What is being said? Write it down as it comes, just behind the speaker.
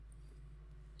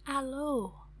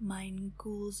Hallo, mein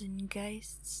ghouls and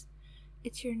geists.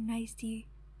 It's your nicey,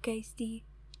 geisty,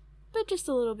 but just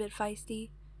a little bit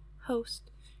feisty host,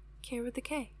 Care with a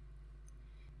K.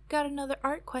 Got another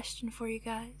art question for you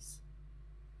guys.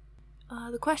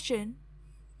 The question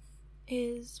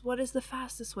is, what is the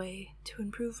fastest way to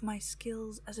improve my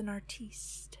skills as an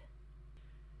artiste?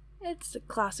 It's a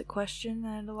classic question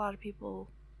that a lot of people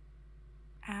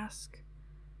ask.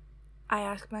 I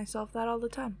ask myself that all the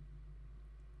time.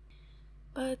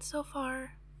 But so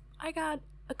far, I got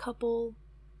a couple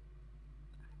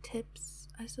tips,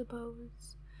 I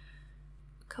suppose.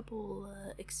 A couple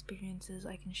experiences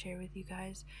I can share with you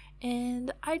guys.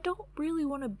 And I don't really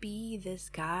want to be this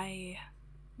guy,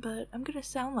 but I'm gonna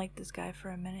sound like this guy for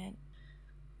a minute.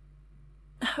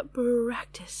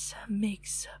 Practice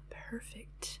makes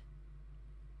perfect,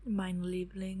 mein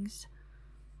Lieblings.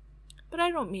 But I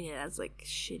don't mean it as like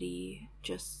shitty,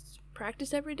 just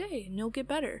practice every day and you'll get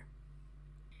better.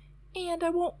 And I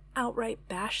won't outright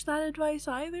bash that advice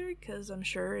either, because I'm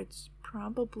sure it's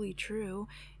probably true,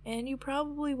 and you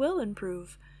probably will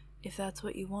improve if that's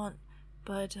what you want.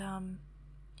 But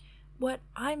what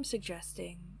I'm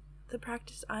suggesting, the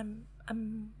practice I'm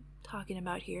talking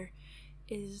about here,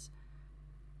 is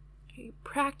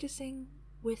practicing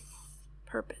with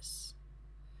purpose.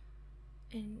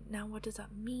 And now what does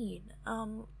that mean?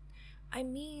 I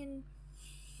mean,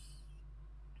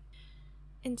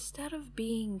 instead of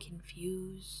being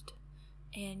confused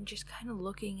and just kind of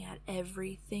looking at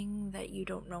everything that you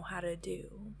don't know how to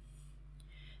do,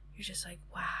 you're just like,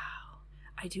 wow,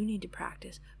 I do need to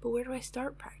practice, but where do I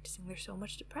start practicing? There's so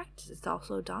much to practice. It's all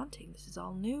so daunting. This is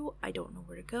all new. I don't know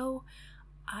where to go.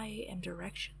 I am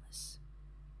directionless.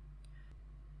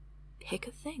 Pick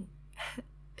a thing.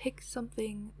 Pick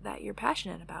something that you're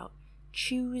passionate about.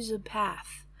 Choose a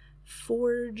path.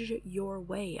 Forge your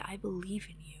way. I believe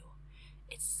in you.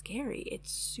 It's scary. It's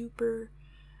super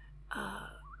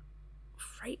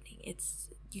frightening.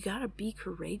 You gotta be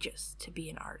courageous to be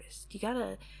an artist. You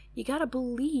gotta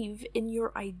believe in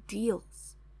your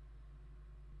ideals.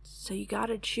 So you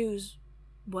gotta choose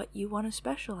what you want to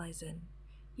specialize in.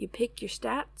 You pick your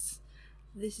stats.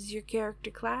 This is your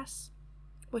character class.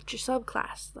 What's your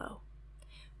subclass, though?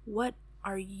 What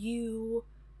are you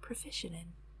proficient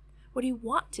in? What do you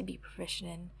want to be proficient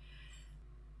in?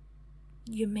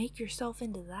 You make yourself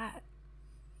into that.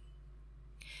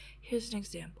 Here's an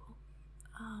example.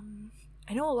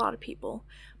 I know a lot of people,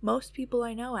 most people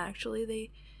I know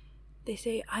actually, they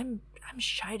say, I'm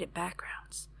shy at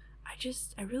backgrounds.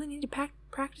 I really need to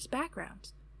practice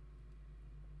backgrounds.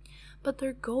 But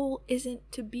their goal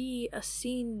isn't to be a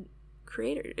scene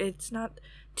creator. It's not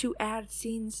to add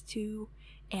scenes to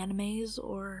animes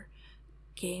or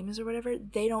games or whatever.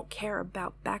 They don't care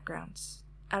about backgrounds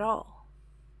at all.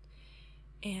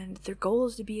 And their goal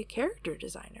is to be a character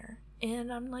designer.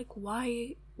 And I'm like,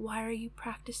 why are you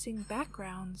practicing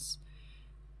backgrounds?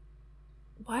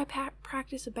 Why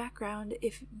practice a background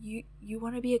if you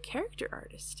want to be a character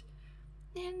artist?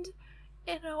 And,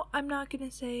 I'm not going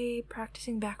to say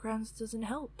practicing backgrounds doesn't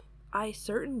help. I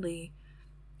certainly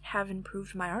have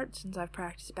improved my art since I've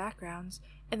practiced backgrounds.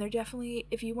 And they're definitely,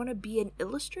 if you want to be an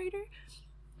illustrator,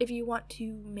 if you want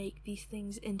to make these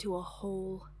things into a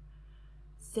whole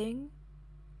thing,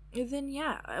 then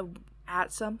yeah,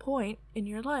 at some point in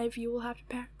your life you will have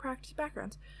to practice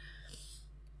backgrounds.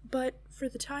 But for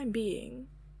the time being,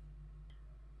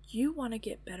 you want to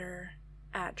get better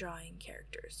at drawing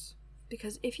characters.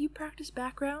 Because if you practice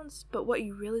backgrounds, but what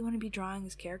you really want to be drawing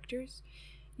is characters,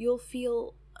 you'll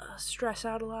feel stressed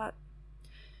out a lot.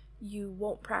 You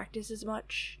won't practice as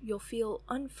much. You'll feel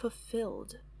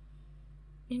unfulfilled.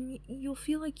 And you'll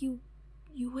feel like you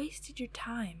wasted your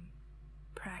time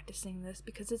practicing this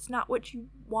because it's not what you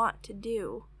want to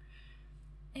do.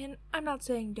 And I'm not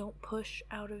saying don't push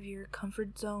out of your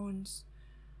comfort zones.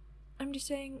 I'm just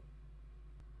saying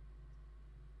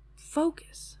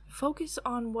focus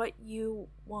on what you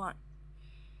want.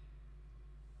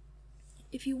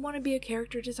 If you want to be a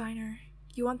character designer,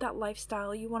 you want that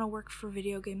lifestyle, you want to work for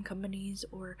video game companies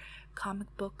or comic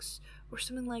books or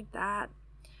something like that,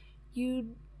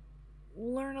 you'd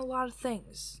learn a lot of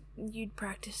things. You'd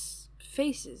practice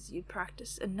faces, you'd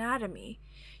practice anatomy,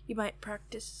 you might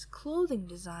practice clothing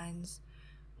designs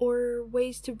or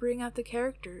ways to bring out the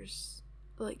characters,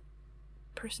 like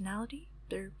personality,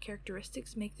 their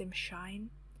characteristics, make them shine.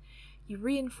 You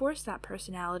reinforce that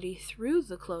personality through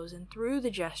the clothes and through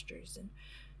the gestures and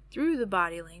through the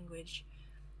body language,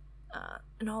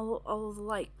 and all of the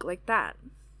like that.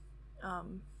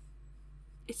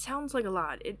 It sounds like a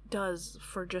lot. It does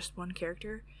for just one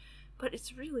character, but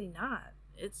it's really not.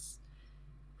 It's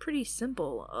pretty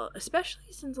simple,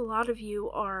 especially since a lot of you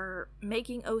are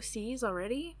making OCs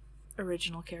already,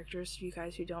 original characters, for you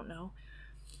guys who don't know.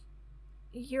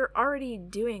 You're already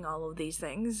doing all of these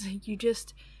things. You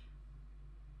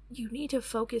need to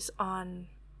focus on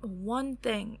one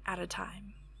thing at a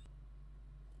time.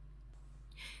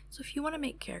 So if you want to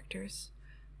make characters,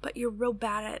 but you're real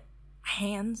bad at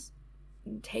hands,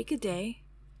 take a day,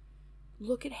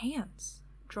 look at hands.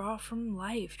 Draw from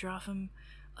life, draw from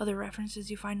other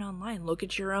references you find online. Look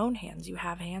at your own hands. You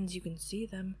have hands, you can see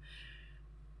them.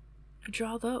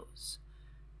 Draw those.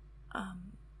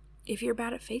 If you're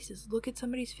bad at faces, look at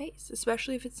somebody's face,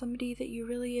 especially if it's somebody that you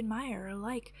really admire or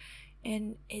like,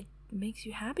 and it makes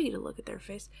you happy to look at their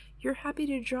face. You're happy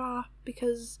to draw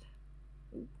because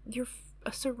you're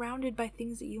surrounded by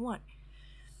things that you want.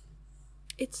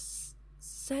 It's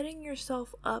setting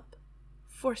yourself up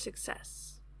for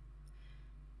success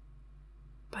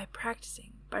by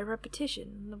practicing, by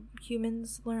repetition.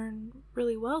 Humans learn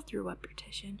really well through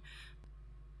repetition.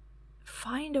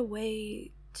 Find a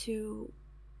way to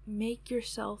make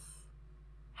yourself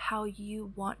how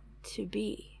you want to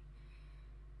be.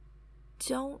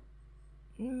 Don't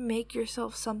make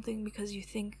yourself something because you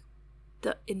think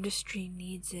the industry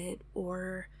needs it,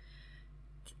 or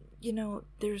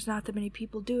there's not that many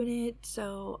people doing it,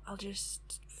 so I'll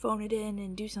just phone it in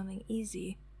and do something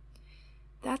easy.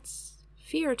 That's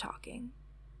fear talking,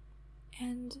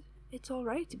 and it's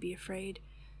alright to be afraid.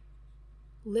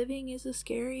 Living is a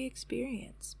scary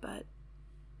experience, but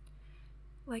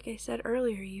like I said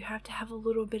earlier, you have to have a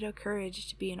little bit of courage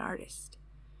to be an artist.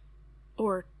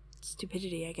 Or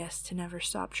stupidity, I guess, to never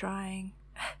stop trying.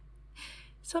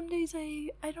 Some days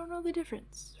I don't know the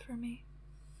difference for me.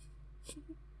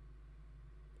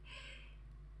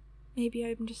 Maybe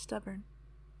I'm just stubborn.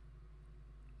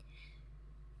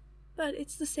 But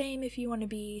it's the same if you want to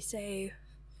be, say,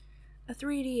 a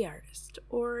 3D artist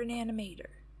or an animator.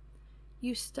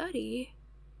 You study,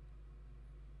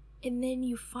 and then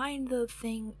you find the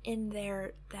thing in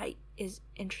there that is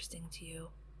interesting to you.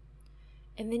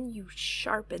 And then you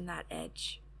sharpen that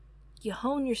edge. You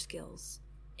hone your skills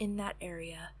in that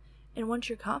area. And once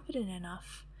you're confident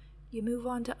enough, you move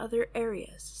on to other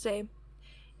areas. Say,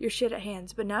 you're shit at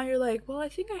hands, but now you're like, well, I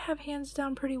think I have hands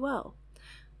down pretty well,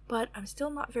 but I'm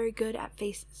still not very good at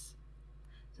faces.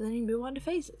 So then you move on to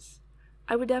faces.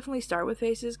 I would definitely start with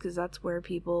faces, because that's where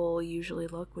people usually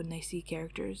look when they see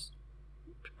characters.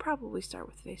 Probably start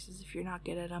with faces if you're not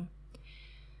good at them.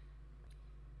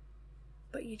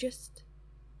 But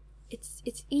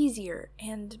it's easier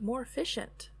and more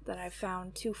efficient that I've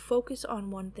found to focus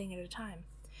on one thing at a time.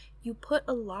 You put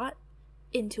a lot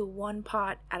into one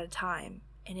pot at a time,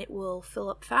 and it will fill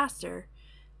up faster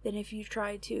than if you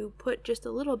try to put just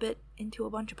a little bit into a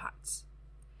bunch of pots.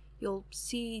 You'll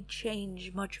see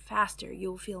change much faster.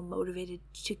 You'll feel motivated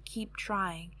to keep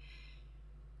trying.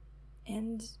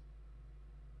 And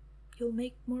you'll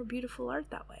make more beautiful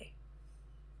art that way.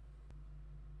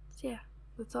 So yeah,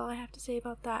 that's all I have to say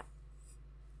about that.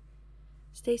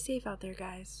 Stay safe out there,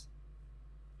 guys.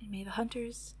 And may the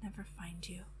hunters never find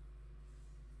you.